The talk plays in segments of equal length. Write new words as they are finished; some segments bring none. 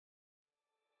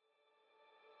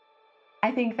I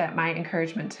think that my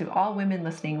encouragement to all women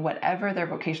listening, whatever their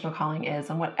vocational calling is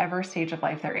and whatever stage of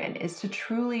life they're in, is to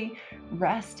truly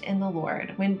rest in the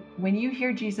Lord. When you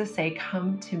hear Jesus say,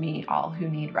 "Come to me, all who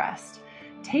need rest,"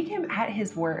 take him at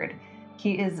his word.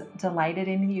 He is delighted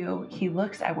in you. He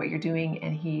looks at what you're doing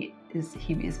and he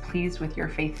is pleased with your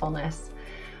faithfulness.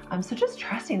 So just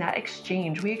trusting that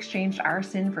exchange. We exchanged our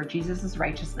sin for Jesus's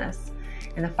righteousness.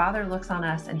 And the Father looks on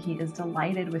us and he is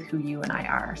delighted with who you and I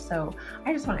are. So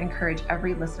I just want to encourage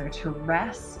every listener to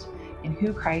rest in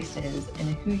who Christ is and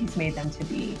who he's made them to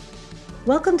be.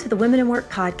 Welcome to the Women in Work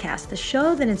podcast, the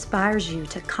show that inspires you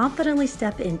to confidently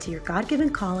step into your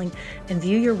God-given calling and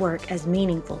view your work as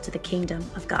meaningful to the kingdom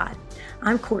of God.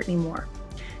 I'm Courtney Moore.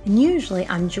 And usually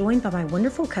I'm joined by my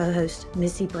wonderful co-host,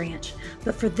 Missy Branch.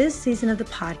 But for this season of the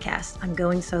podcast, I'm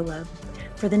going solo.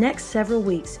 For the next several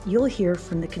weeks, you'll hear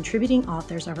from the contributing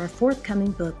authors of our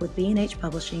forthcoming book with B&H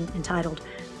Publishing entitled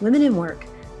Women in Work,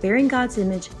 Bearing God's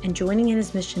Image and Joining in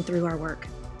His Mission Through Our Work.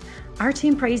 Our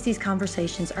team prays these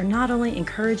conversations are not only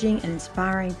encouraging and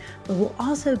inspiring, but will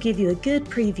also give you a good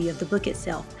preview of the book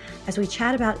itself as we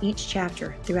chat about each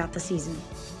chapter throughout the season.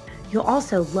 You'll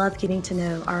also love getting to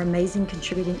know our amazing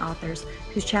contributing authors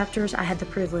whose chapters I had the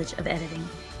privilege of editing.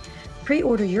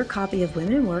 Pre-order your copy of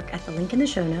Women in Work at the link in the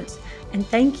show notes, and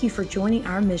thank you for joining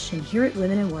our mission here at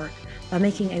Women in Work by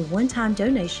making a one-time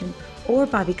donation or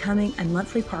by becoming a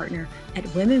monthly partner at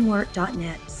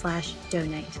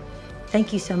womenwork.net/donate.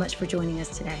 Thank you so much for joining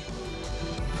us today.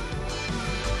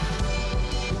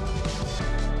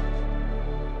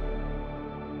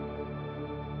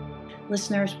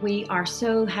 Listeners, we are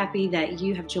so happy that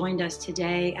you have joined us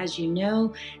today. As you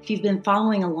know, if you've been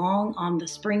following along on the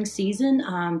spring season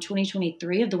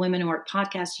 2023 of the Women in Work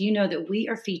podcast, you know that we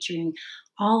are featuring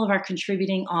all of our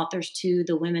contributing authors to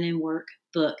the Women in Work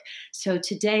book. So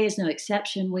today is no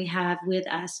exception. We have with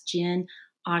us Jen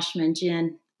Oshman.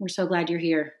 Jen, we're so glad you're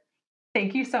here.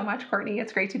 Thank you so much, Courtney.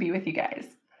 It's great to be with you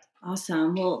guys.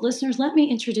 Awesome. Well, listeners, let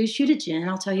me introduce you to Jen.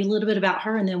 I'll tell you a little bit about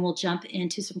her, and then we'll jump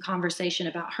into some conversation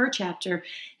about her chapter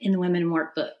in the Women in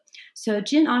Work book. So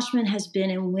Jen Oshman has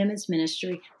been in women's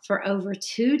ministry for over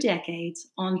 2 decades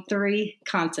on 3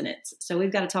 continents. So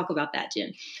we've got to talk about that,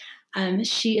 Jen.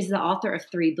 She is the author of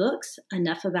 3 books: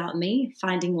 Enough About Me,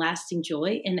 Finding Lasting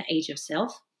Joy in the Age of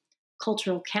Self;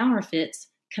 Cultural Counterfeits,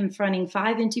 Confronting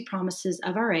 5 Empty Promises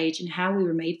of Our Age and How We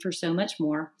Were Made for So Much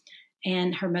More.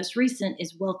 And her most recent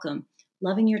is Welcome,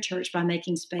 Loving Your Church by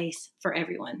Making Space for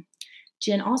Everyone.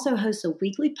 Jen also hosts a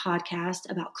weekly podcast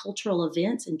about cultural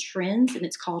events and trends, and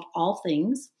it's called All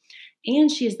Things. And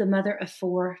she is the mother of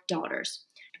 4 daughters.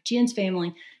 Jen's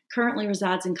family currently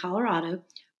resides in Colorado,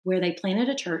 where they planted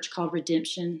a church called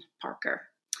Redemption Parker.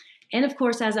 And of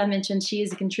course, as I mentioned, she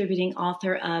is a contributing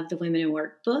author of the Women in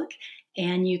Work book,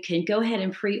 and you can go ahead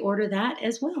and pre-order that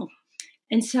as well.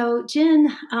 And so, Jen,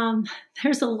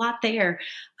 there's a lot there,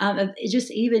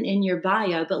 just even in your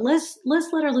bio. But let's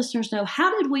let our listeners know,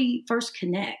 how did we first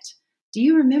connect? Do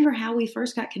you remember how we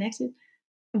first got connected?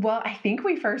 Well, I think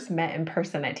we first met in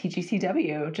person at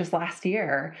TGCW just last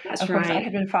year. That's Of course, right. I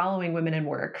had been following Women in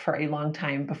Work for a long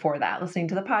time before that, listening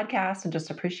to the podcast and just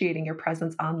appreciating your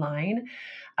presence online.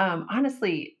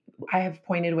 Honestly, I have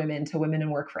pointed women to Women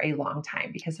in Work for a long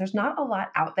time because there's not a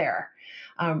lot out there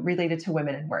related to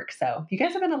women in work. So you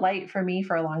guys have been a light for me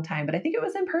for a long time, but I think it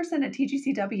was in person at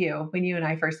TGCW when you and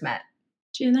I first met.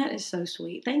 Jen, that is so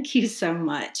sweet. Thank you so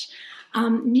much.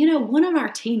 One of our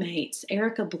teammates,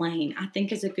 Erica Blaine, I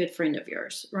think is a good friend of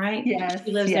yours, right? Yes,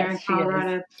 She lives there in she is.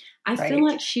 Colorado. I feel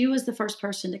Right. like she was the first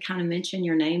person to kind of mention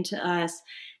your name to us.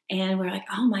 And we're like,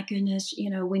 oh my goodness,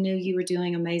 we knew you were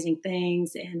doing amazing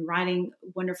things and writing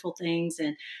wonderful things.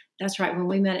 And that's right. When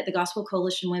we met at the Gospel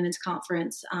Coalition Women's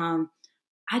Conference,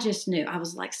 I just knew. I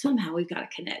was like, somehow we've got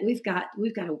to connect. We've got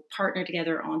to partner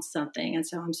together on something. And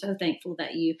so I'm so thankful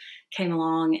that you came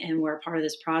along and were a part of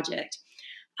this project.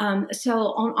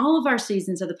 So on all of our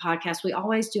seasons of the podcast, we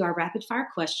always do our rapid fire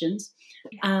questions.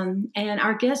 And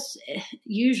our guests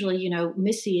usually,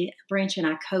 Missy Branch and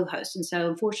I co-host. And so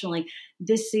unfortunately,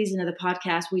 this season of the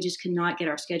podcast, we just could not get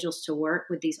our schedules to work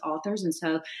with these authors. And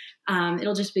so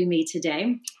it'll just be me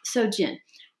today. So Jen,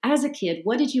 as a kid,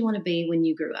 what did you want to be when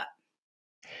you grew up?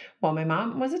 Well, my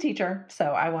mom was a teacher, so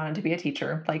I wanted to be a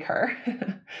teacher like her.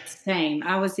 Same.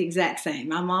 I was the exact same.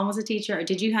 My mom was a teacher.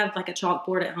 Did you have like a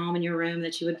chalkboard at home in your room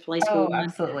that you would play school Oh, on?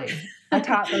 absolutely. I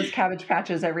taught those Cabbage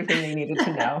Patches everything they needed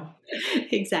to know.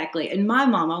 Exactly. And my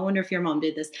mom, I wonder if your mom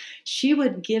did this, she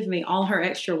would give me all her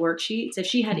extra worksheets if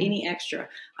she had any extra.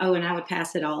 Oh, and I would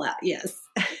pass it all out. Yes.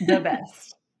 The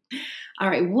best. All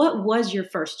right. What was your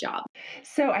first job?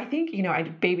 So I think, I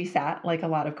babysat like a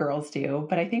lot of girls do,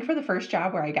 but I think for the first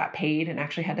job where I got paid and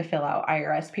actually had to fill out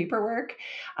IRS paperwork,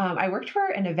 I worked for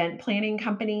an event planning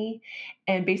company.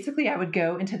 And basically, I would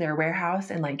go into their warehouse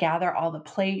and like gather all the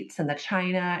plates and the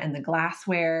china and the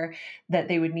glassware that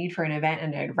they would need for an event.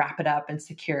 And I'd wrap it up and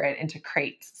secure it into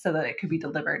crates so that it could be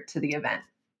delivered to the event.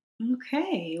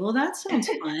 Okay. Well, that sounds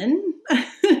fun.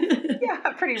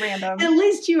 Yeah, pretty At random.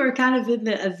 least you are kind of in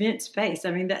the event space. I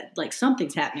mean, that like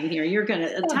something's happening here. You're going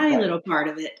to a Oh, tiny boy. little part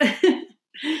of it.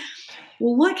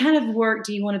 Well, what kind of work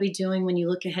do you want to be doing when you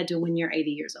look ahead to when you're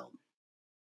 80 years old?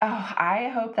 Oh,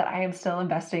 I hope that I am still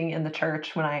investing in the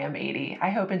church when I am 80. I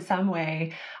hope in some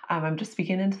way I'm just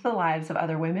speaking into the lives of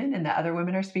other women and that other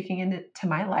women are speaking into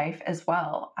my life as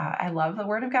well. I love the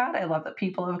Word of God. I love the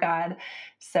people of God.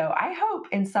 So I hope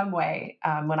in some way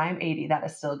when I'm 80 that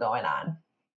is still going on.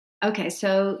 Okay,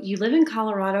 so you live in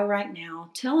Colorado right now.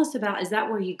 Tell us about, is that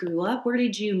where you grew up? Where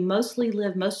did you mostly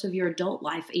live most of your adult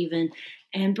life, even?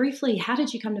 And briefly, how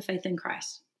did you come to faith in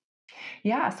Christ?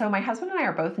 Yeah, so my husband and I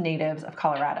are both natives of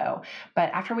Colorado,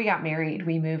 but after we got married,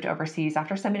 we moved overseas.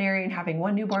 After seminary and having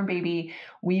one newborn baby,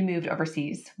 we moved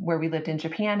overseas where we lived in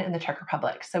Japan and the Czech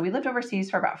Republic. So we lived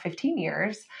overseas for about 15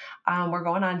 years. We're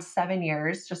going on 7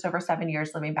 years, just over 7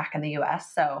 years living back in the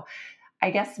US. So I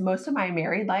guess most of my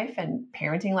married life and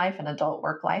parenting life and adult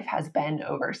work life has been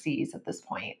overseas at this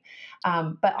point.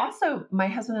 But also, my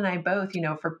husband and I both,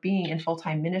 for being in full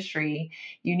time ministry,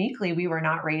 uniquely, we were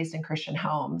not raised in Christian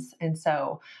homes. And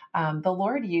so the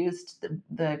Lord used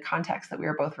the context that we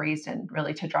were both raised in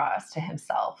really to draw us to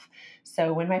Himself.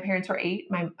 So when my parents were 8,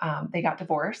 they got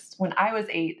divorced. When I was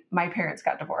 8, my parents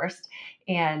got divorced.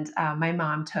 And my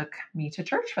mom took me to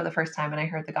church for the first time, and I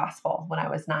heard the gospel when I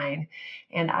was 9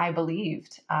 and I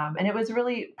believed. And it was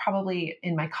really probably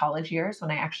in my college years when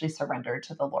I actually surrendered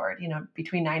to the Lord.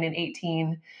 Between 9 and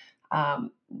 18,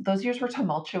 those years were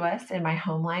tumultuous in my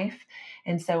home life.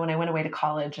 And so when I went away to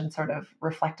college and sort of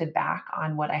reflected back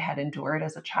on what I had endured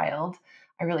as a child,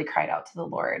 I really cried out to the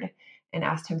Lord and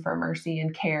asked Him for mercy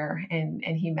and care. And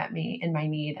He met me in my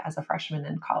need as a freshman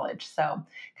in college. So,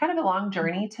 kind of a long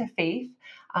journey to faith,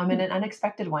 and an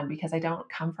unexpected one because I don't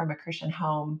come from a Christian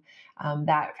home.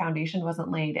 That foundation wasn't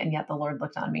laid, and yet the Lord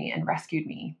looked on me and rescued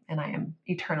me. And I am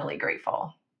eternally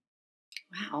grateful.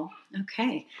 Wow.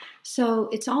 Okay. So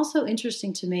it's also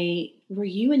interesting to me, were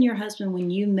you and your husband, when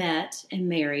you met and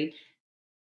married,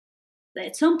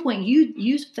 at some point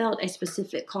you felt a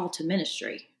specific call to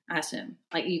ministry, I assume.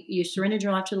 Like you surrendered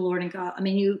your life to the Lord in college. I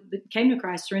mean, you came to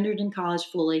Christ, surrendered in college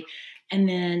fully. And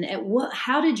then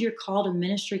how did your call to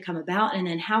ministry come about? And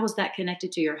then how was that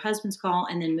connected to your husband's call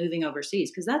and then moving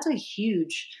overseas? Because that's a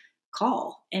huge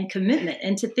call and commitment.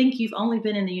 And to think you've only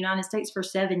been in the United States for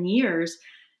 7 years,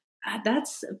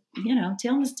 that's,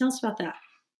 tell us about that.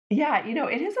 Yeah,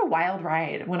 it is a wild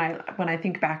ride when I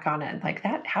think back on it like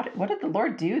that. What did the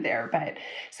Lord do there? But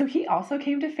so He also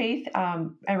came to faith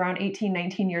around 18,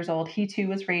 19 years old. He too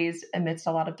was raised amidst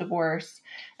a lot of divorce,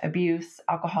 abuse,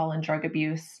 alcohol and drug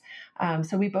abuse.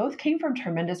 So we both came from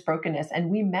tremendous brokenness,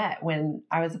 and we met when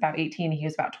I was about 18 and he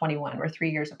was about 21. We're 3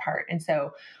 years apart. And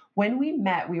so when we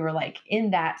met, we were like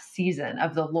in that season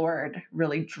of the Lord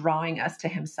really drawing us to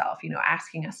Himself,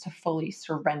 asking us to fully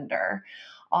surrender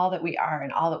all that we are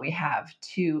and all that we have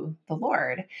to the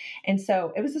Lord. And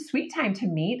so it was a sweet time to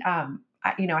meet. I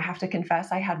have to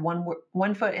confess, I had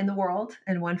one foot in the world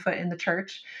and one foot in the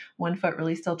church, one foot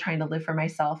really still trying to live for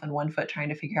myself and one foot trying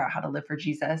to figure out how to live for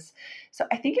Jesus. So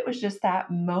I think it was just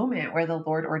that moment where the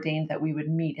Lord ordained that we would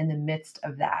meet in the midst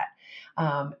of that.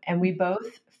 And we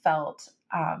both felt,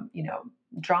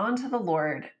 drawn to the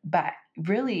Lord, but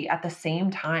really at the same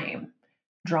time,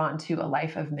 drawn to a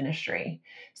life of ministry.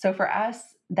 So for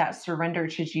us, that surrender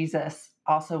to Jesus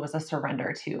also was a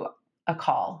surrender to a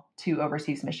call to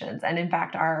overseas missions. And in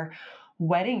fact, our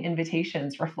wedding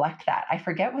invitations reflect that. I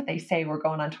forget what they say. We're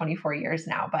going on 24 years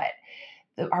now, but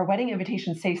our wedding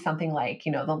invitations say something like,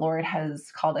 the Lord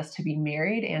has called us to be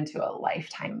married and to a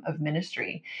lifetime of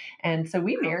ministry. And so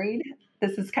we married.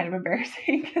 This is kind of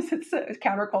embarrassing because it's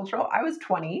countercultural. I was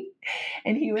 20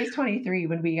 and he was 23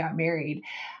 when we got married.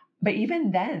 But even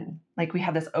then, like we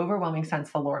had this overwhelming sense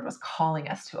the Lord was calling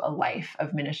us to a life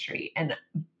of ministry. And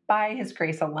by His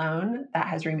grace alone, that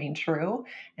has remained true.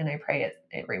 And I pray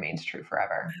it remains true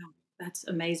forever. Wow, that's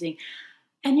amazing.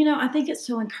 And, I think it's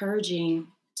so encouraging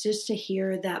just to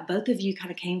hear that both of you kind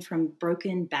of came from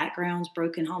broken backgrounds,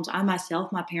 broken homes. I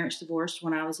myself, my parents divorced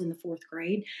when I was in the 4th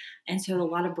grade. And so a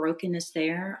lot of brokenness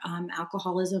there.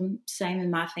 Alcoholism, same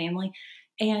in my family.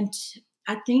 And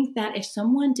I think that if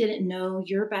someone didn't know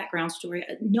your background story,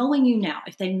 knowing you now,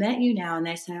 if they met you now and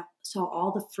they saw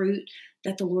all the fruit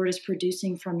that the Lord is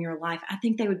producing from your life, I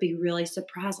think they would be really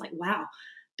surprised, like, wow.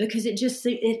 Because it just,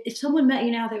 if someone met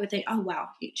you now, they would think, oh, wow,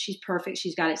 she's perfect.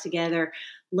 She's got it together.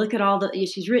 Look at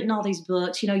she's written all these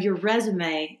books. Your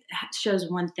resume shows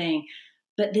one thing.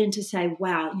 But then to say,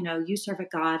 wow, you serve a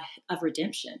God of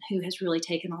redemption who has really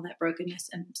taken all that brokenness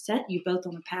and set you both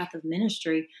on a path of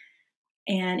ministry.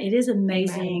 And it is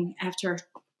amazing. Amen. After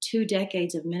 2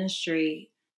 decades of ministry,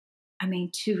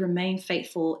 to remain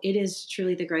faithful, it is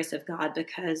truly the grace of God,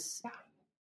 because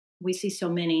we see so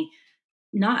many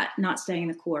not staying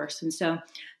the course. And so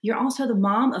you're also the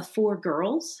mom of 4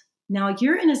 girls. Now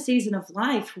you're in a season of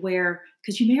life where,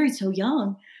 because you married so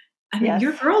young, yes.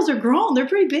 Your girls are grown. They're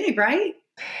pretty big, right?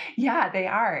 Yeah, they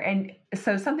are. And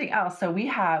so something else. So we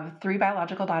have 3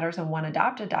 biological daughters and 1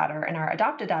 adopted daughter. And our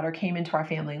adopted daughter came into our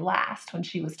family last when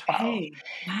she was 12. Hey,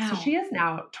 wow. So she is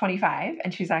now 25,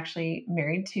 and she's actually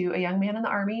married to a young man in the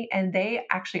Army, and they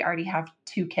actually already have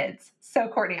 2 kids. So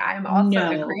Courtney, I am also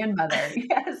a grandmother.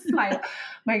 Yes, my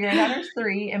granddaughter's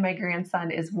 3 and my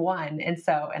grandson is 1.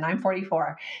 And I'm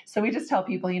 44. So we just tell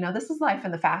people, this is life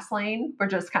in the fast lane. We're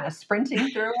just kind of sprinting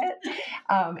through it.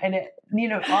 And it,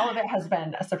 all of it has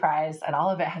been a surprise, and all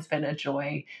of it has been a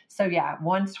joy. So yeah,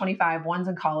 one's 25, one's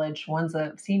in college, one's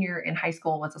a senior in high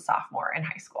school, one's a sophomore in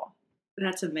high school.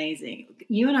 That's amazing.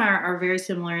 You and I are very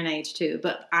similar in age too,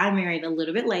 but I married a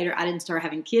little bit later. I didn't start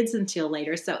having kids until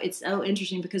later. So it's so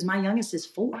interesting because my youngest is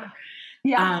 4.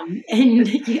 Yeah.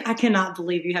 And I cannot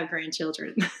believe you have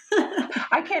grandchildren.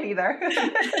 I can't either,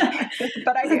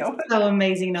 but I do. That's so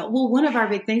amazing though. Well, one of our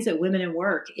big things at Women in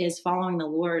Work is following the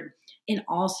Lord in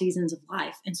all seasons of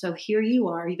life. And so here you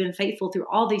are, you've been faithful through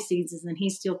all these seasons, and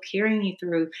he's still carrying you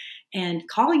through and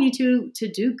calling you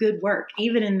to do good work,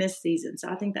 even in this season. So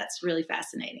I think that's really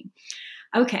fascinating.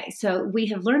 Okay, so we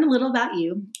have learned a little about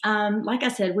you. Like I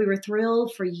said, we were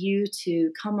thrilled for you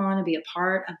to come on and be a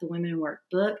part of the Women in Work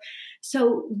book.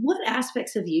 So what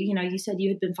aspects of you, you said you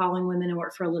had been following Women in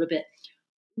Work for a little bit.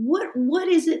 What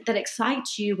is it that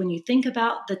excites you when you think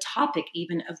about the topic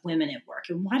even of women at work?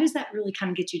 And why does that really kind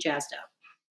of get you jazzed up?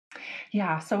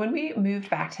 Yeah. So when we moved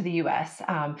back to the U.S.,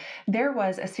 there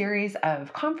was a series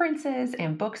of conferences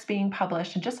and books being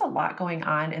published, and just a lot going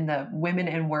on in the women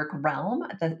in work realm,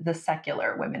 the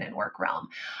secular women in work realm.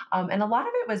 And a lot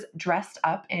of it was dressed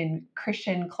up in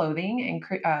Christian clothing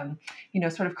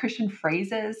and, sort of Christian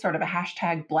phrases, sort of a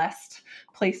hashtag blessed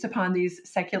placed upon these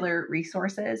secular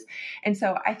resources. And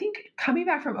so I think coming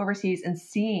back from overseas and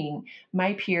seeing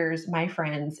my peers, my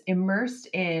friends immersed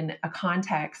in a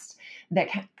context that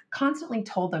constantly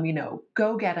told them,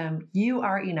 go get them. You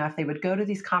are enough. They would go to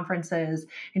these conferences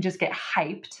and just get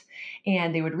hyped,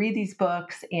 and they would read these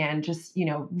books and just,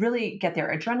 really get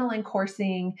their adrenaline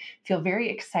coursing, feel very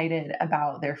excited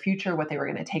about their future, what they were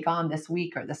going to take on this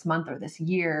week or this month or this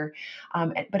year.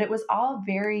 But it was all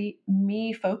very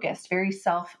me focused, very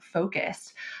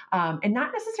self-focused, and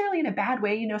not necessarily in a bad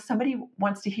way. Somebody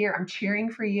wants to hear, I'm cheering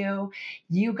for you.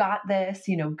 You got this,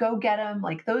 go get them.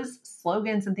 Like those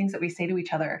slogans and things that we say to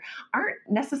each other aren't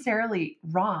necessarily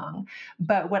wrong.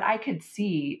 But what I could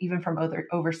see, even from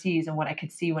overseas, and what I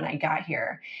could see when I got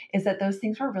here, is that those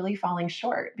things were really falling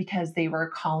short because they were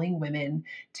calling women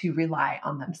to rely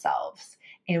on themselves.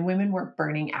 And women were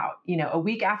burning out. A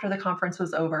week after the conference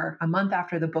was over, a month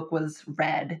after the book was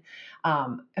read,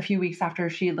 a few weeks after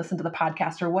she listened to the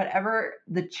podcast, or whatever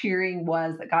the cheering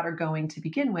was that got her going to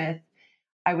begin with,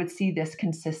 I would see this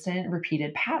consistent,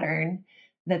 repeated pattern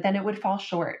that then it would fall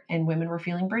short, and women were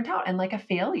feeling burnt out and like a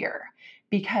failure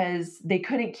because they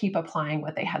couldn't keep applying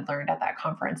what they had learned at that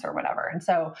conference or whatever. And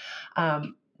so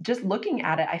just looking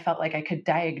at it, I felt like I could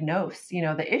diagnose,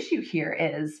 the issue here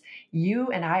is you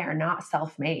and I are not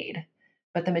self-made,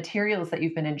 but the materials that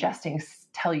you've been ingesting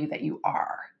tell you that you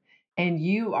are, and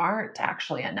you aren't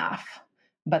actually enough.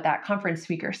 But that conference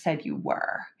speaker said you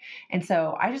were. And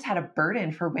so I just had a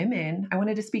burden for women. I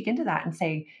wanted to speak into that and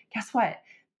say, guess what?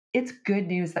 It's good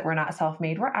news that we're not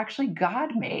self-made. We're actually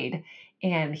God-made,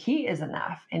 and he is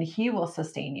enough, and he will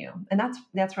sustain you. And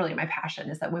that's really my passion,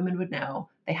 is that women would know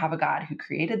they have a God who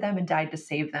created them and died to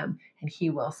save them, and he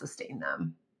will sustain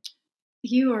them.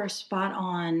 You are spot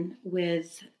on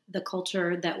with the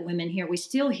culture that women hear. We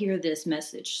still hear this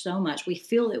message so much. We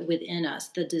feel it within us,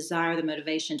 the desire, the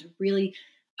motivation to really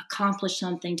accomplish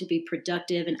something, to be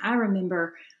productive. And I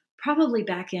remember probably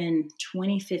back in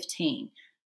 2015,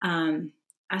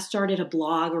 I started a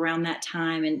blog around that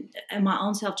time, and my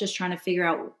own self just trying to figure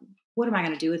out, what am I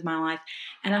going to do with my life?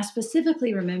 And I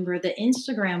specifically remember the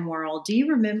Instagram world. Do you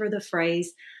remember the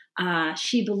phrase,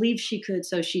 she believed she could,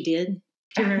 so she did?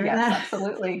 Do you remember yes, that?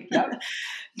 Absolutely. Yep.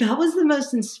 That was the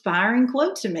most inspiring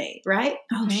quote to me, right?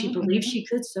 Oh, she believed she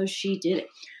could, so she did it.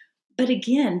 But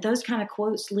again, those kind of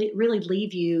quotes really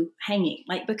leave you hanging,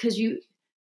 like, because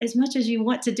as much as you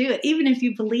want to do it, even if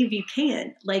you believe you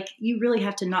can, like, you really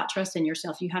have to not trust in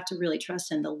yourself. You have to really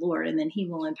trust in the Lord, and then He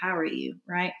will empower you,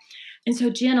 right? And so,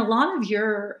 Jen, a lot of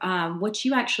your what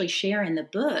you actually share in the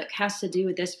book has to do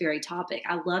with this very topic.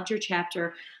 I loved your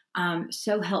chapter,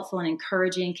 so helpful and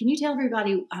encouraging. Can you tell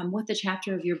everybody what the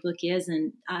chapter of your book is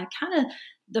and kind of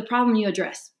the problem you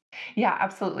address? Yeah,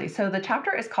 absolutely. So the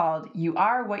chapter is called You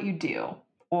Are What You Do,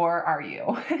 or Are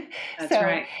You? That's So,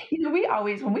 right. we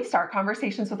always, when we start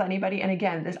conversations with anybody, and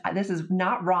again, this is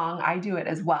not wrong, I do it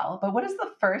as well, but what is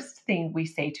the first thing we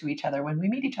say to each other when we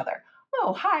meet each other?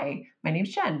 Oh, hi, my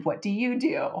name's Jen. What do you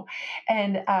do?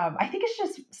 And I think it's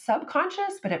just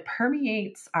subconscious, but it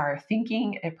permeates our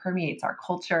thinking, it permeates our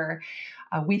culture.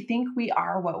 We think we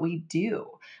are what we do.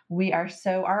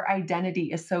 Our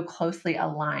identity is so closely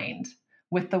aligned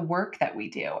with the work that we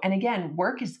do. And again,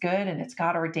 work is good and it's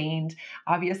God ordained.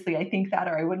 Obviously, I think that,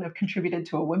 or I wouldn't have contributed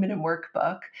to a Women in Work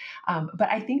book. But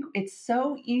I think it's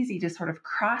so easy to sort of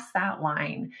cross that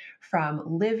line from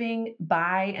living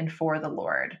by and for the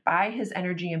Lord, by His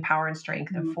energy and power and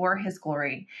strength, and Mm. for His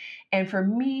glory. And for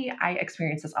me, I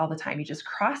experience this all the time. You just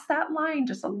cross that line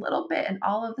just a little bit, and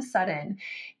all of a sudden,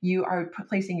 you are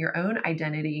placing your own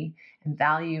identity and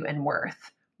value and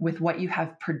worth with what you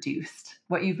have produced,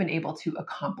 what you've been able to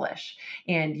accomplish.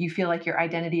 And you feel like your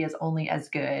identity is only as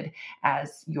good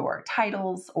as your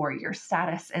titles or your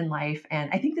status in life. And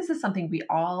I think this is something we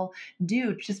all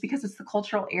do just because it's the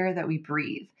cultural air that we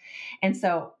breathe. And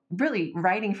so, really,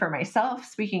 writing for myself,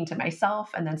 speaking to myself,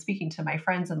 and then speaking to my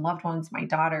friends and loved ones, my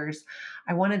daughters,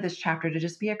 I wanted this chapter to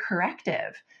just be a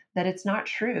corrective that it's not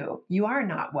true. You are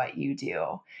not what you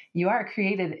do. You are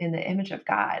created in the image of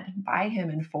God, by Him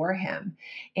and for Him.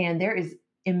 And there is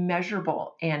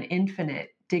immeasurable and infinite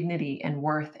dignity and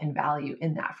worth and value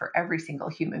in that for every single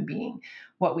human being.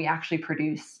 What we actually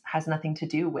produce has nothing to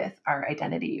do with our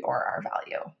identity or our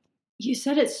value. You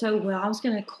said it so well. I was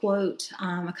going to quote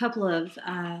a couple of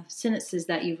sentences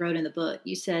that you wrote in the book.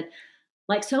 You said,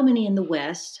 like so many in the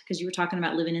West, because you were talking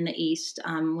about living in the East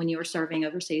when you were serving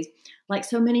overseas, like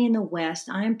so many in the West,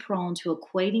 I am prone to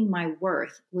equating my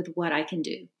worth with what I can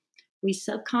do. We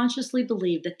subconsciously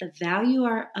believe that the value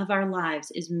of our lives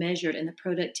is measured in the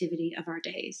productivity of our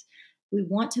days. We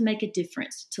want to make a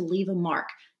difference, to leave a mark,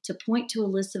 to point to a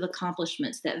list of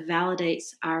accomplishments that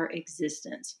validates our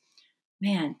existence.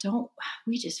 Man, don't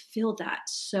we just feel that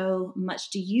so much?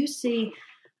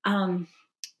 Um,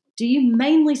 do you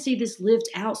mainly see this lived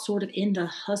out sort of in the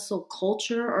hustle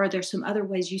culture, or are there some other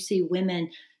ways you see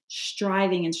women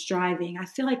striving and striving? I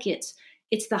feel like it's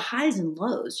the highs and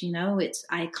lows, it's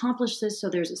I accomplished this,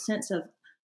 so there's a sense of,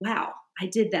 wow, I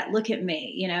did that. Look at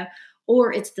me,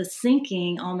 or it's the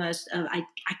sinking almost of I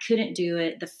couldn't do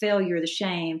it, the failure, the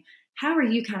shame. How are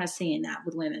you kind of seeing that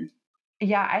with women?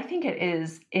 Yeah, I think it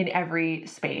is in every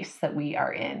space that we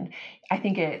are in. I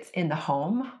think it's in the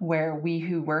home where we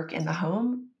who work in the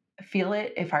home feel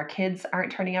it if our kids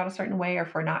aren't turning out a certain way, or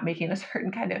if we're not making a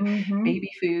certain kind of Mm-hmm. baby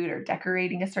food or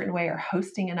decorating a certain way or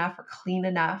hosting enough or clean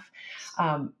enough.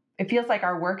 It feels like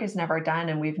our work is never done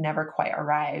and we've never quite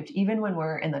arrived, even when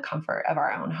we're in the comfort of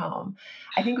our own home.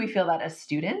 I think we feel that as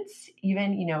students,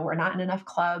 even, we're not in enough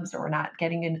clubs or we're not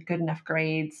getting in good enough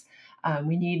grades.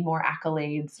 We need more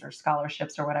accolades or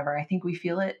scholarships or whatever. I think we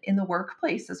feel it in the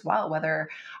workplace as well, whether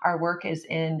our work is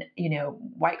in,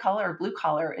 white collar or blue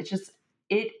collar. It's just,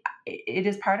 it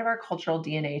is part of our cultural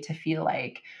DNA to feel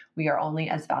like we are only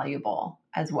as valuable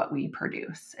as what we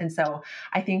produce. And so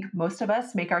I think most of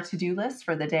us make our to-do list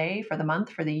for the day, for the month,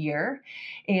 for the year.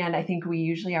 And I think we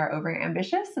usually are over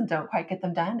ambitious and don't quite get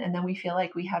them done. And then we feel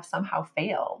like we have somehow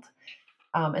failed.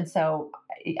 And so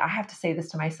I have to say this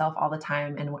to myself all the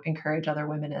time and encourage other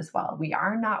women as well. We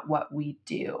are not what we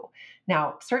do.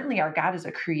 Now, certainly our God is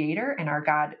a creator and our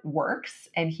God works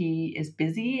and He is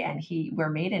busy and we're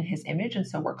made in His image. And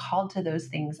so we're called to those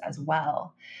things as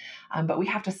well. But we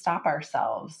have to stop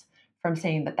ourselves from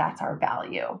saying that that's our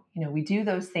value. We do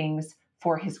those things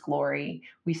for His glory.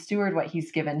 We steward what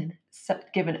He's given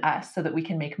us so that we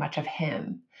can make much of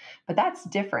Him. But that's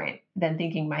different than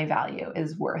thinking my value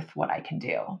is worth what I can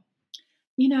do.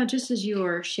 Just as you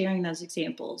were sharing those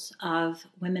examples of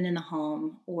women in the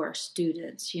home or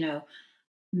students,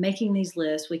 making these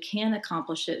lists, we can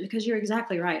accomplish it because you're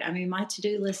exactly right. I mean, my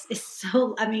to-do list is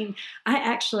I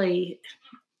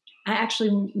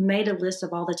actually made a list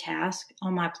of all the tasks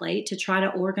on my plate to try to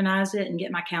organize it and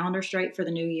get my calendar straight for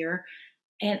the new year.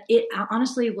 And it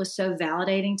honestly was so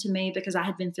validating to me because I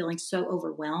had been feeling so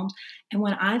overwhelmed. And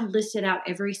when I listed out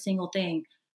every single thing,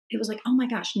 it was like, oh my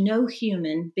gosh, no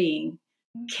human being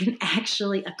can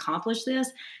actually accomplish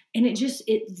this. And it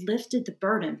lifted the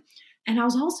burden. And I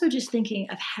was also just thinking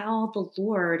of how the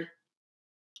Lord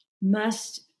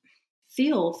must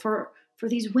feel for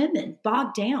these women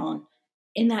bogged down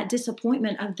in that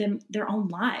disappointment of their own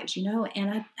lives, and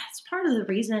that's part of the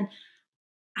reason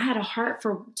I had a heart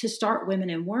for to start Women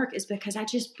in Work, is because I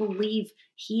just believe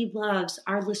he loves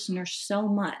our listeners so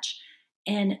much.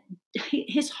 And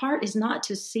his heart is not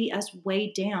to see us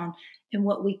weighed down in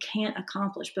what we can't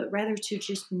accomplish, but rather to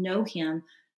just know him,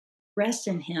 rest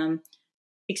in him,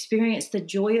 experience the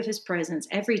joy of his presence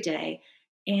every day.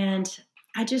 And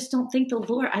I just don't think the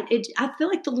Lord, I feel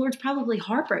like the Lord's probably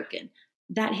heartbroken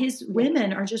that his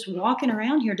women are just walking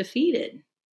around here defeated.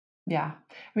 Yeah.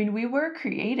 I mean, we were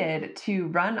created to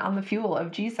run on the fuel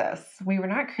of Jesus. We were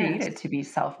not created Yes. to be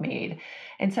self made.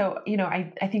 And so,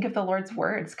 I think of the Lord's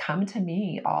words, come to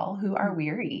me, all who are Mm.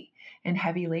 weary and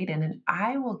heavy laden, and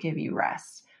I will give you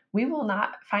rest. We will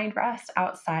not find rest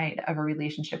outside of a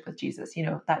relationship with Jesus,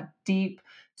 that deep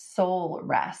soul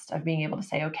rest of being able to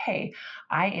say, okay,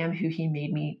 I am who he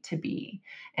made me to be,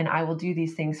 and I will do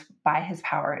these things by his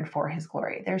power and for his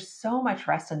glory. There's so much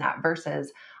rest in that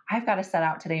versus I've got to set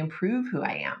out today and prove who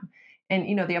I am. And,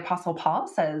 the Apostle Paul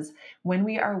says, when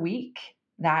we are weak,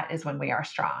 that is when we are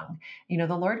strong. The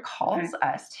Lord calls Okay.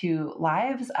 us to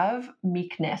lives of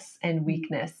meekness and Mm.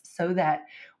 weakness so that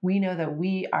we know that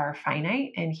we are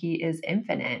finite and he is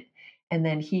infinite. And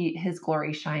then his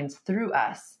glory shines through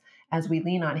us as we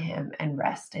lean on him and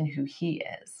rest in who he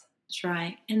is. That's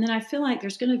right. And then I feel like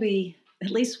there's going to be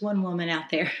at least one woman out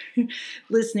there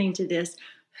listening to this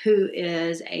who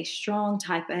is a strong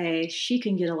type A. She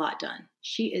can get a lot done.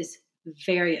 She is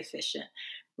very efficient,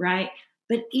 right?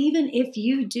 But even if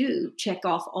you do check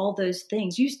off all those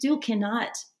things, you still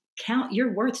cannot count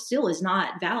your worth, still is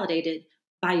not validated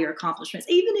by your accomplishments,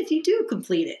 even if you do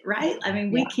complete it, right? I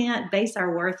mean, we Yeah. can't base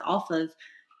our worth off of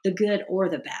the good or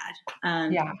the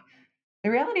bad. Yeah. The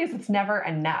reality is it's never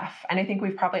enough. And I think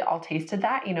we've probably all tasted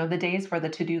that, the days where the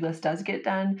to-do list does get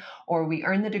done, or we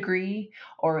earn the degree,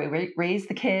 or we raise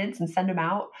the kids and send them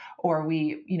out, or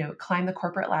we, climb the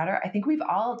corporate ladder. I think we've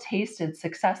all tasted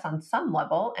success on some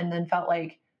level and then felt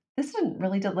like this didn't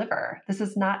really deliver. This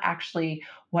is not actually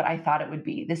what I thought it would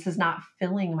be. This is not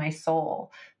filling my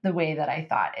soul the way that I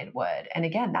thought it would. And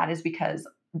again, that is because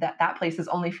that place is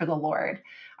only for the Lord.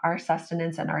 Our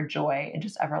sustenance and our joy and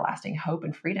just everlasting hope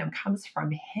and freedom comes from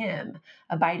him,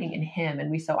 abiding in him. And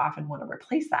we so often want to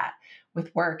replace that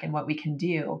with work and what we can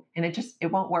do. And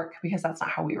it won't work because that's not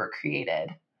how we were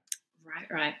created.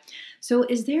 Right, right. So,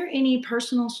 is there any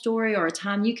personal story or a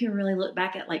time you can really look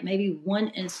back at, like maybe one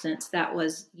instance that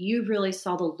was you really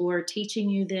saw the Lord teaching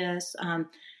you this? And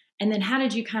then how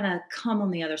did you kind of come on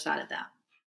the other side of that?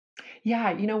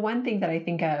 Yeah. One thing that I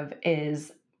think of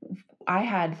is I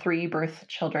had 3 birth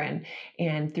children,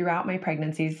 and throughout my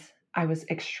pregnancies, I was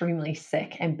extremely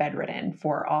sick and bedridden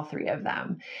for all 3 of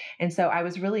them. And so I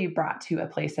was really brought to a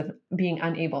place of being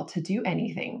unable to do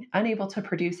anything, unable to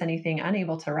produce anything,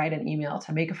 unable to write an email,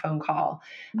 to make a phone call,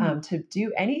 Mm. to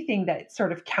do anything that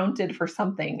sort of counted for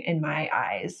something in my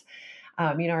eyes.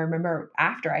 I remember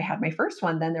after I had my first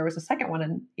one, then there was a second one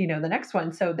and, the next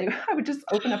one. So I would just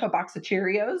open up a box of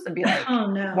Cheerios and be like, Oh,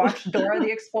 no. watch Dora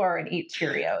the Explorer and eat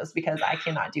Cheerios because I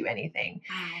cannot do anything.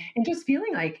 Wow. And just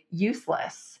feeling like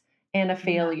useless and a Yeah.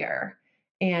 failure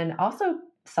and also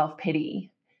self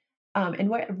pity. And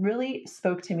what really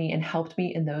spoke to me and helped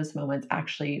me in those moments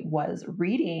actually was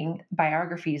reading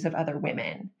biographies of other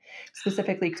women,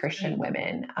 specifically That's Christian great.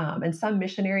 women, and some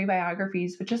missionary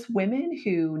biographies, but just women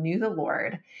who knew the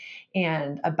Lord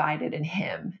and abided in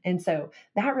him. And so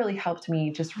that really helped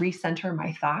me just recenter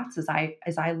my thoughts as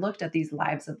I looked at these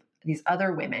lives of these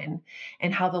other women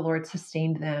and how the Lord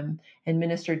sustained them and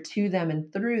ministered to them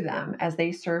and through them as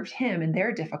they served him in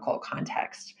their difficult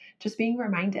context. Just being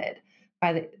reminded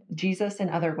by Jesus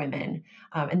and other women.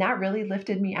 And that really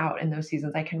lifted me out in those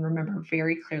seasons. I can remember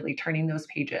very clearly turning those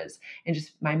pages and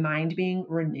just my mind being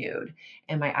renewed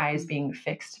and my eyes being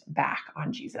fixed back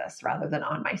on Jesus rather than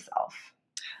on myself.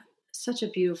 Such a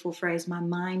beautiful phrase, my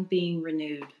mind being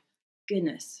renewed.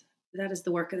 Goodness, that is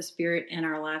the work of the Spirit in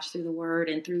our lives through the Word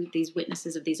and through these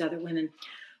witnesses of these other women.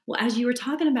 Well, as you were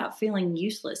talking about feeling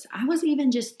useless, I was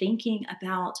even just thinking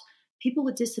about people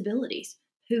with disabilities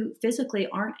who physically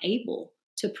aren't able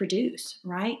to produce,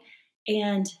 right?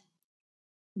 And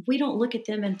we don't look at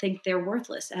them and think they're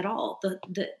worthless at all.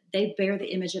 They bear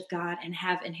the image of God and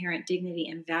have inherent dignity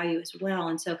and value as well.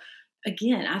 And so,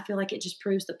 again, I feel like it just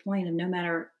proves the point of no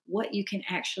matter what you can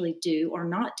actually do or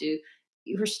not do,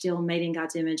 you are still made in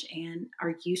God's image and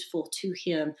are useful to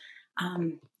Him.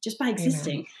 just by Amen.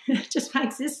 existing, just by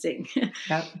existing.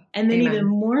 Yep. And then even Amen.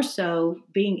 more so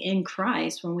being in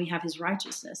Christ when we have his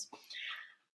righteousness.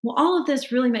 Well, all of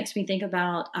this really makes me think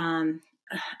about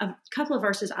a couple of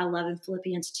verses I love in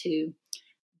Philippians 2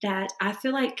 that I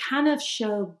feel like kind of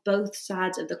show both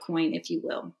sides of the coin, if you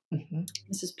will. Hmm.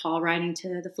 This is Paul writing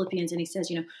to the Philippians, and he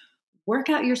says, work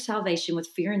out your salvation with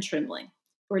fear and trembling,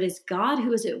 for it is God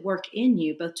who is at work in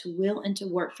you, both to will and to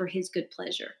work for his good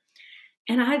pleasure.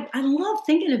 And I love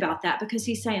thinking about that because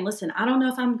he's saying, listen, I don't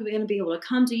know if I'm going to be able to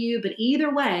come to you, but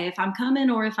either way, if I'm coming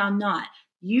or if I'm not,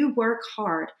 you work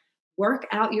hard, work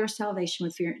out your salvation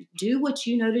with fear, do what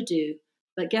you know to do.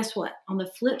 But guess what? On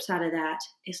the flip side of that,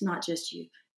 it's not just you.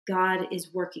 God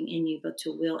is working in you, both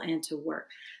to will and to work.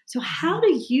 So how Hmm.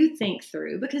 do you think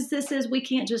through? Because this is, we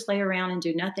can't just lay around and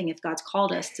do nothing if God's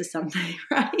called us to something,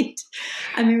 right?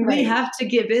 I mean, we Right. have to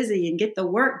get busy and get the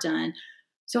work done.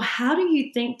 So, how do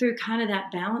you think through kind of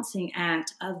that balancing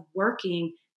act of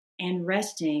working and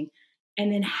resting? And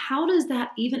then, how does that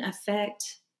even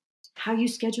affect how you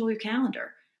schedule your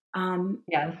calendar? Um,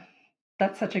 Yeah.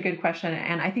 That's such a good question.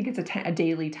 And I think it's a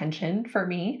daily tension for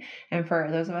me. And for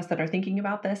those of us that are thinking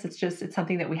about this, it's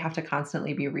something that we have to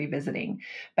constantly be revisiting.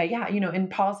 But yeah, in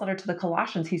Paul's letter to the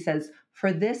Colossians, he says,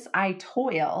 for this I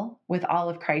toil with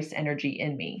all of Christ's energy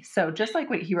in me. So just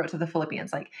like what he wrote to the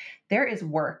Philippians, like there is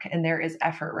work and there is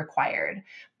effort required,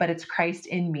 but it's Christ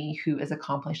in me who is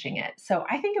accomplishing it. So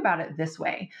I think about it this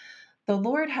way. The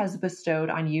Lord has bestowed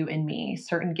on you and me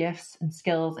certain gifts and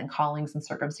skills and callings and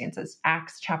circumstances.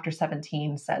 Acts chapter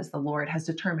 17 says the Lord has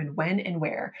determined when and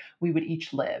where we would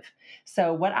each live.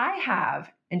 So, what I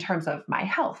have in terms of my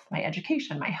health, my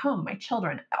education, my home, my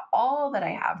children, all that I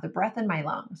have, the breath in my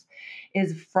lungs,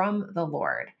 is from the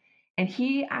Lord. And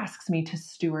He asks me to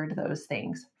steward those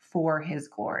things for His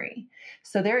glory.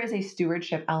 So there is a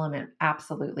stewardship element,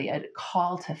 absolutely, a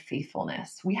call to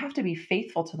faithfulness. We have to be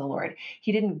faithful to the Lord.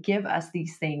 He didn't give us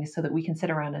these things so that we can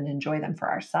sit around and enjoy them for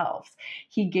ourselves.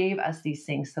 He gave us these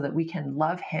things so that we can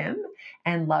love Him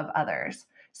and love others.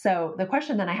 So the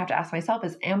question then I have to ask myself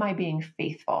is, am I being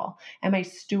faithful? Am I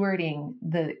stewarding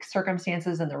the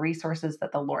circumstances and the resources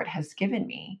that the Lord has given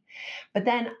me? But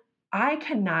then I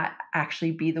cannot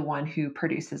actually be the one who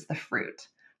produces the fruit.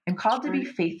 I'm called to be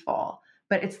True. faithful,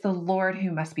 but it's the Lord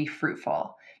who must be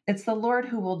fruitful. It's the Lord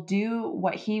who will do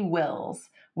what He wills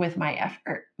with my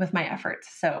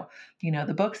efforts. So,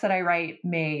 the books that I write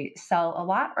may sell a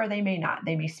lot or they may not.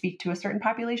 They may speak to a certain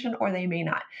population or they may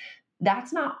not.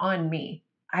 That's not on me.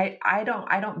 I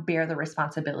don't bear the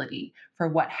responsibility for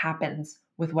what happens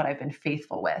with what I've been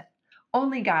faithful with.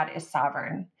 Only God is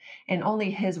sovereign and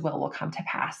only His will come to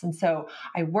pass. And so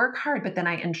I work hard, but then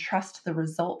I entrust the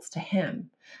results to Him.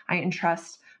 I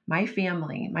entrust my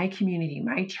family, my community,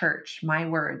 my church, my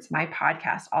words, my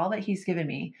podcast, all that He's given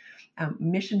me,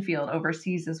 mission field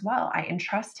overseas as well. I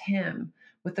entrust Him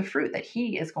with the fruit that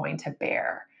He is going to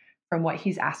bear from what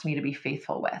He's asked me to be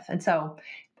faithful with. And so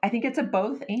I think it's a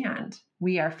both and.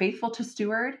 We are faithful to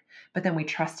steward, but then we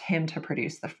trust Him to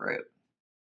produce the fruit.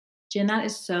 Jen, that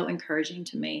is so encouraging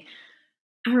to me.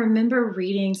 I remember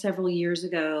reading several years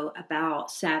ago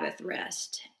about Sabbath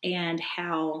rest and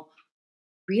how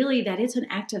really that it's an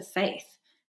act of faith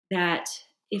that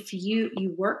if you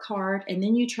work hard and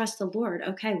then you trust the Lord,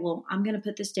 okay, well, I'm going to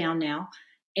put this down now.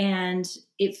 And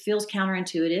it feels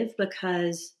counterintuitive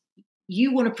because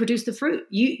you want to produce the fruit.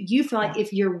 You feel like Yeah.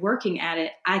 if you're working at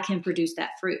it, I can produce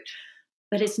that fruit.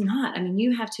 But it's not. I mean,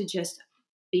 you have to just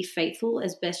be faithful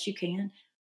as best you can,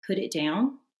 put it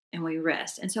down, and we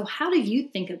rest. And so how do you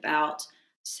think about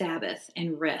Sabbath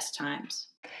and rest times?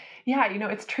 Yeah,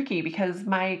 it's tricky because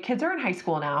my kids are in high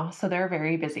school now, so they're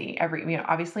very busy.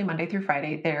 Obviously Monday through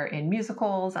Friday, they're in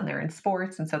musicals and they're in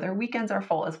sports, and so their weekends are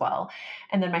full as well.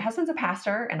 And then my husband's a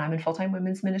pastor, and I'm in full-time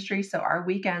women's ministry, so our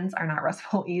weekends are not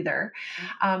restful either.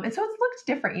 And so it's looked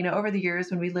different. Over the years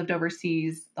when we lived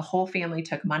overseas, the whole family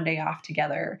took Monday off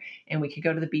together, and we could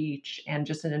go to the beach and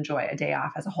just enjoy a day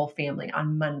off as a whole family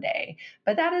on Monday.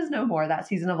 But that is no more. That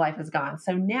season of life is gone.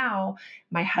 So now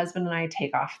my husband and I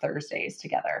take off Thursdays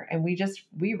together, and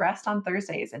we rest on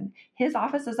Thursdays, and his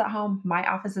office is at home, my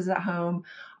office is at home.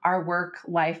 Our work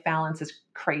life balance is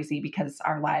crazy because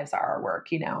our lives are our work.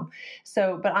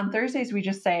 So but on Thursdays we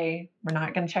just say we're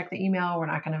not going to check the email, we're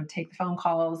not going to take the phone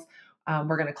calls.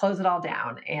 We're going to close it all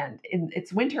down. And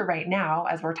it's winter right now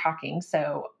as we're talking.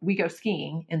 So we go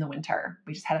skiing in the winter.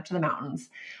 We just head up to the mountains.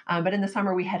 But in the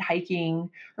summer, we head hiking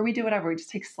or we do whatever. We just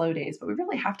take slow days. But we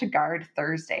really have to guard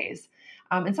Thursdays.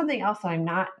 And something else that I'm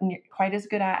not quite as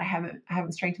good at, I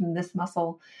haven't strengthened this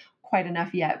muscle quite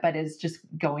enough yet, but is just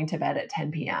going to bed at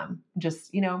 10 p.m.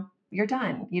 Just, you're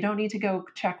done. You don't need to go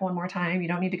check one more time. You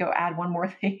don't need to go add one more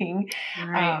thing.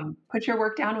 Right. Put your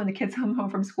work down when the kids come home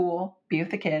from school, be with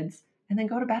the kids, and then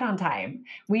go to bed on time.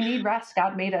 We need rest.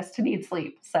 God made us to need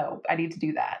sleep. So I need to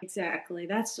do that. Exactly.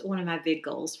 That's one of my big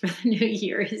goals for the new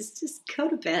year is just go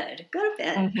to bed. Go to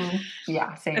bed. Yeah,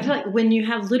 I feel same. like when you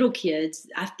have little kids,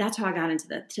 that's how I got into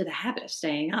the habit of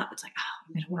staying up. It's like, oh,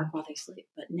 I'm going to work while they sleep.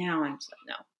 But now I'm just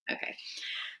like, no. Okay.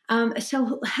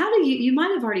 So how do you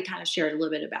might have already kind of shared a little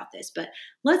bit about this, but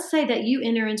let's say that you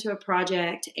enter into a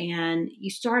project and you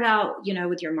start out,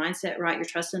 with your mindset, right? You're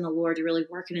trusting the Lord. You're really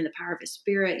working in the power of His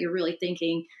Spirit. You're really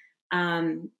thinking,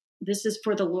 this is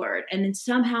for the Lord. And then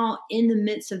somehow in the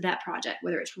midst of that project,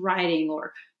 whether it's writing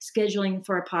or scheduling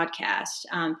for a podcast,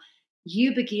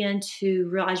 you begin to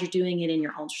realize you're doing it in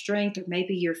your own strength, or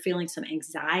maybe you're feeling some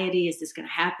anxiety. Is this going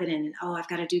to happen? And, oh, I've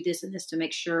got to do this and this to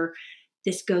make sure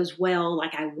this goes well,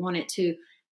 like I want it to.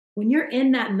 When you're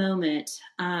in that moment,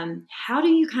 how do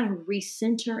you kind of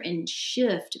recenter and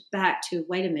shift back to,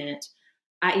 wait a minute,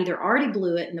 I either already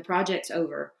blew it and the project's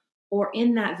over, or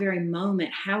in that very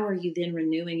moment, how are you then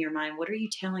renewing your mind? What are you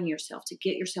telling yourself to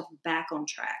get yourself back on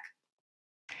track?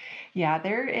 Yeah,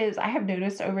 I have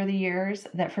noticed over the years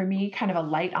that for me, kind of a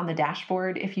light on the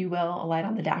dashboard, if you will, a light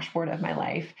on the dashboard of my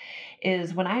life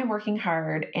is when I am working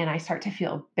hard and I start to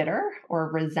feel bitter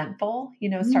or resentful, I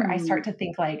Mm, start to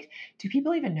think like, do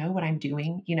people even know what I'm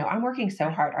doing? I'm working so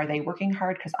hard. Are they working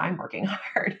hard? Because I'm working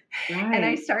hard. And I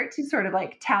right. start to sort of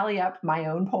like tally up my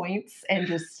own points and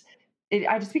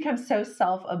I just become so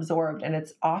self-absorbed and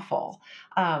it's awful.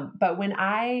 But when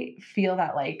I feel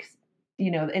that like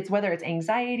it's whether it's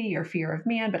anxiety or fear of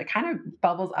man, but it kind of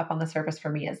bubbles up on the surface for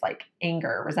me as like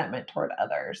anger, resentment toward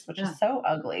others, which Yeah. is so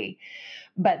ugly.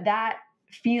 But that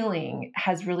feeling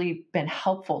has really been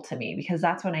helpful to me because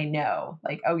that's when I know,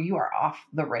 like, oh, you are off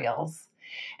the rails.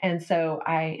 And so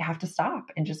I have to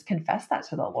stop and just confess that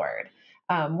to the Lord.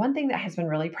 One thing that has been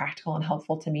really practical and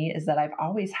helpful to me is that I've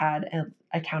always had an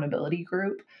accountability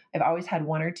group. I've always had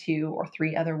one or two or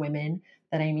three other women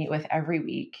that I meet with every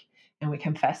week. And we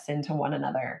confess into one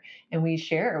another and we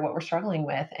share what we're struggling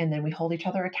with. And then we hold each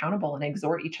other accountable and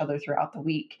exhort each other throughout the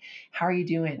week. How are you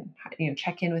doing?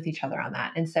 Check in with each other on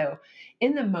that. And so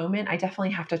in the moment, I definitely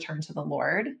have to turn to the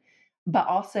Lord, but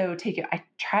also I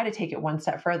try to take it one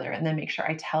step further and then make sure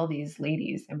I tell these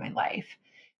ladies in my life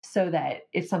so that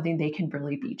it's something they can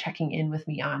really be checking in with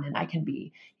me on and I can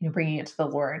be, bringing it to the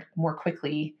Lord more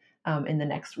quickly in the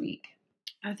next week.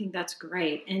 I think that's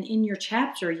great. And in your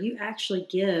chapter, you actually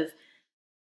give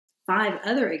 5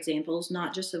 other examples,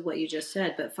 not just of what you just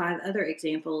said, but 5 other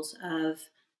examples of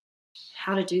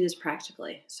how to do this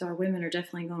practically. So our women are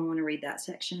definitely going to want to read that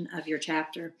section of your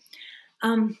chapter.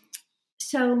 Um,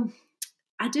 so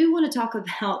I do want to talk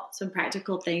about some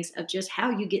practical things of just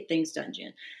how you get things done,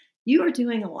 Jen. You are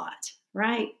doing a lot,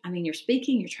 right? I mean, you're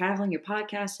speaking, you're traveling, you're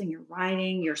podcasting, you're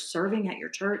writing, you're serving at your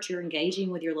church, you're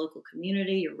engaging with your local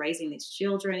community, you're raising these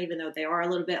children, even though they are a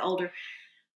little bit older.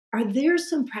 Are there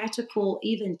some practical,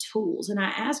 even tools? And I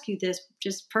ask you this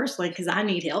just personally because I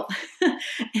need help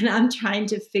and I'm trying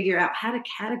to figure out how to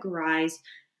categorize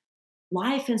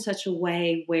life in such a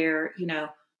way where,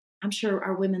 I'm sure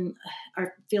our women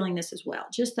are feeling this as well,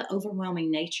 just the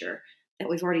overwhelming nature that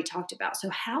we've already talked about. So,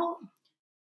 how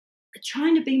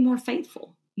trying to be more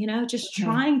faithful, just Mhm.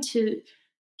 trying to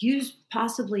use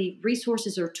possibly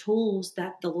resources or tools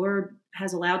that the Lord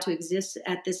has allowed to exist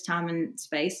at this time and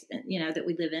space, that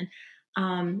we live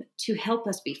in, to help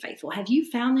us be faithful. Have you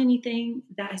found anything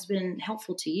that has been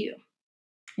helpful to you?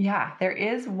 Yeah, there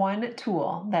is one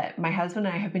tool that my husband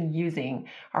and I have been using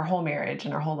our whole marriage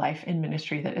and our whole life in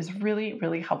ministry that is really,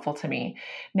 really helpful to me.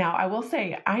 Now, I will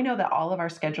say, I know that all of our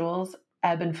schedules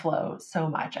ebb and flow so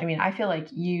much. I mean, I feel like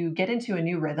you get into a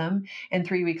new rhythm and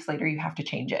 3 weeks later you have to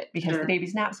change it because the Sure.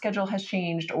 baby's nap schedule has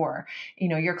changed or,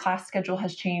 your class schedule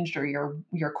has changed or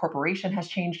your corporation has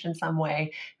changed in some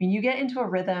way. I mean, you get into a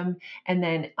rhythm and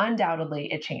then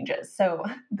undoubtedly it changes. So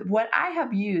what I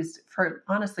have used for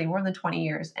honestly more than 20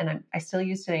 years, and I still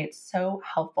use today, it's so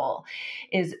helpful,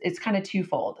 is it's kind of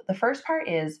twofold. The first part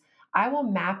is I will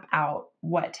map out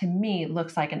what to me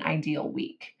looks like an ideal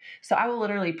week. So I will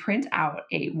literally print out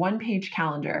a 1-page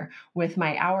calendar with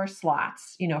my hour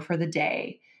slots, for the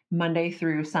day, Monday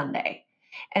through Sunday.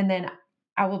 And then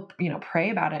I will, pray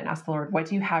about it and ask the Lord, what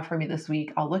do you have for me this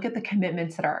week? I'll look at the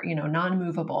commitments that are,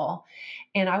 non-movable,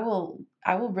 and I will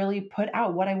really put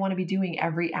out what I want to be doing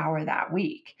every hour that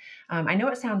week. I know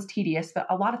it sounds tedious, but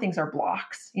a lot of things are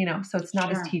blocks, so it's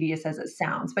not as Sure. tedious as it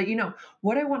sounds. But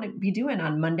what I want to be doing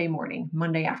on Monday morning,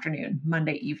 Monday afternoon,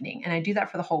 Monday evening, and I do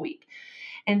that for the whole week.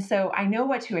 And so I know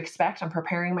what to expect. I'm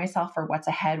preparing myself for what's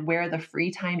ahead, where the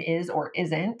free time is or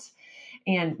isn't.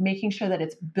 and making sure that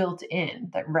it's built in,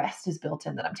 that rest is built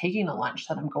in, that I'm taking a lunch,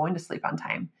 that I'm going to sleep on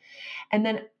time. And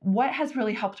then what has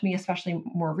really helped me, especially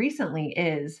more recently,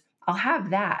 is I'll have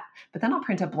that, but then I'll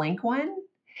print a blank one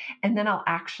and then I'll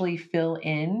actually fill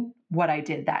in what I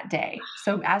did that day.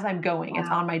 So as I'm going, it's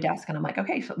on my desk and I'm like,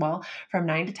 okay, so, well, from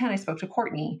 9 to 10, I spoke to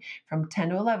Courtney. From 10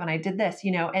 to 11, I did this,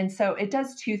 and so it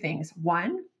does two things.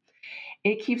 One,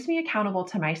 it keeps me accountable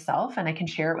to myself and I can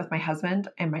share it with my husband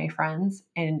and my friends.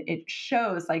 And it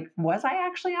shows like, was I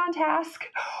actually on task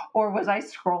or was I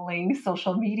scrolling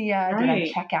social media? Right. Did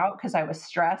I check out because I was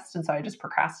stressed? And so I just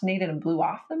procrastinated and blew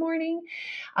off the morning.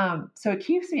 So it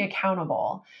keeps me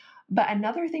accountable. But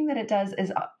another thing that it does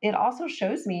is it also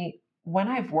shows me when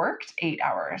I've worked 8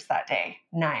 hours that day,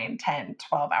 9, 10,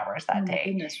 12 hours that day.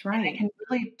 Goodness, right. And I can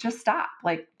really just stop.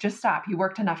 You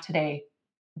worked enough today.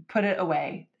 Put it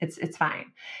away. It's fine.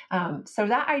 So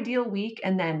that ideal week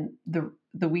and then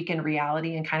the week in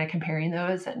reality and kind of comparing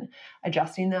those and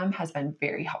adjusting them has been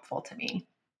very helpful to me.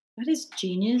 That is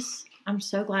genius. I'm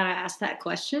so glad I asked that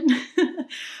question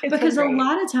It's because so a great.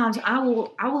 lot of times I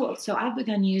will, so I've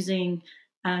begun using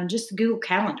just Google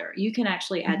Calendar. You can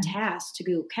actually add tasks to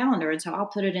Google Calendar. And so I'll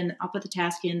put the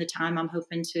task in, the time I'm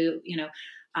hoping to,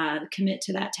 commit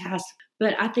to that task.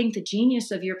 But I think the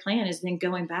genius of your plan is then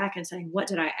going back and saying, what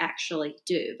did I actually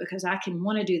do? Because I can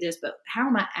want to do this, but how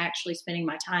am I actually spending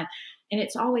my time? And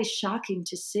it's always shocking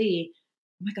to see,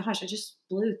 oh my gosh, I just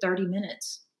blew 30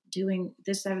 minutes doing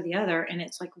this, that, or the other. And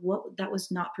it's like, that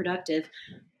was not productive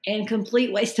and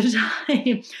complete waste of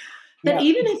time. But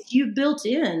even if you built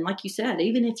in, like you said,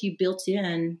 okay,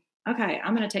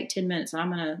 I'm going to take 10 minutes and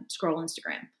I'm going to scroll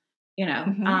Instagram,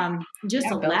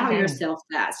 just allow yourself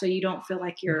that so you don't feel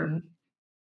like you're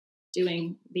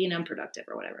being unproductive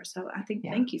or whatever. So I think,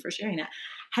 thank you for sharing that.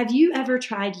 Have you ever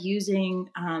tried using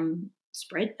a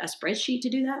spreadsheet to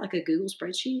do that, like a Google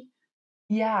spreadsheet?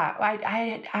 Yeah,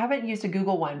 I haven't used a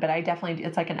Google one, but I definitely,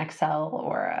 it's like an Excel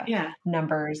or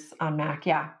numbers on Mac.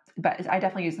 Yeah, but I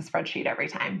definitely use a spreadsheet every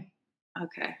time.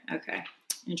 Okay.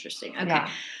 Interesting. Okay. Yeah.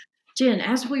 Jen,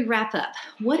 as we wrap up,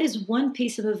 what is one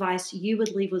piece of advice you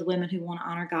would leave with women who want to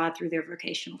honor God through their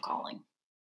vocational calling?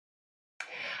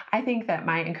 I think that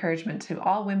my encouragement to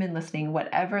all women listening,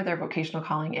 whatever their vocational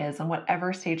calling is and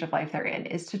whatever stage of life they're in,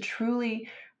 is to truly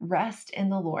rest in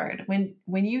the Lord.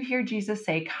 When you hear Jesus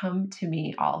say, "Come to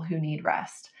me, all who need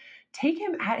rest," take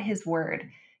him at his word.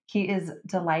 He is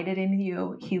delighted in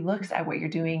you. He looks at what you're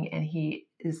doing and he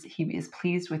is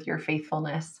pleased with your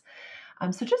faithfulness.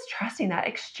 So just trusting that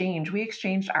exchange. We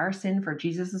exchanged our sin for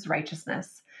Jesus's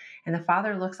righteousness. And the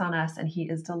Father looks on us and he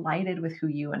is delighted with who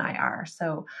you and I are.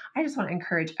 So I just want to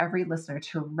encourage every listener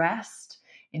to rest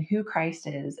in who Christ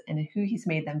is and in who he's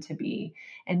made them to be,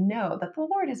 and know that the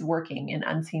Lord is working in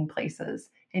unseen places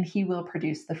and he will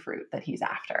produce the fruit that he's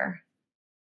after.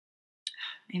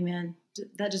 Amen.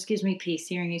 That just gives me peace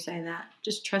hearing you say that.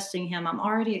 Just trusting him. I'm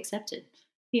already accepted.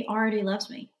 He already loves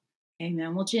me.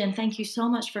 Amen. Well, Jen, thank you so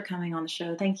much for coming on the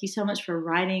show. Thank you so much for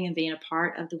writing and being a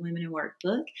part of the Women in Work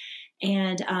book.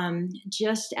 And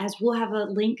just as we'll have a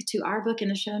link to our book in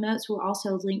the show notes, we'll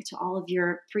also link to all of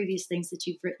your previous things that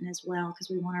you've written as well, because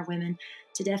we want our women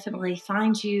to definitely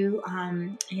find you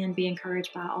and be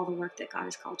encouraged by all the work that God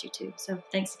has called you to. So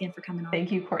thanks again for coming on.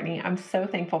 Thank you, Courtney. I'm so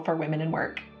thankful for Women in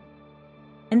Work.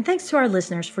 And thanks to our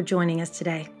listeners for joining us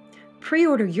today.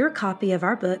 Pre-order your copy of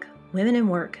our book, Women in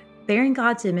Work, Bearing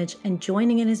God's Image and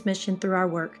Joining in His Mission Through Our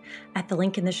Work, at the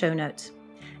link in the show notes.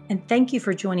 And thank you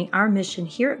for joining our mission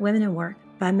here at Women in Work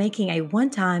by making a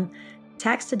one-time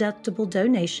tax-deductible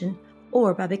donation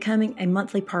or by becoming a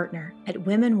monthly partner at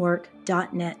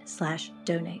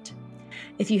womenwork.net/donate.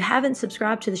 If you haven't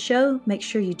subscribed to the show, make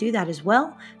sure you do that as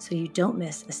well so you don't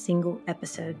miss a single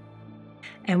episode.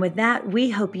 And with that, we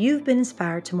hope you've been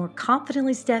inspired to more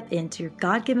confidently step into your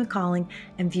God-given calling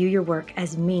and view your work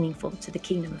as meaningful to the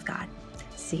kingdom of God.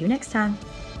 See you next time.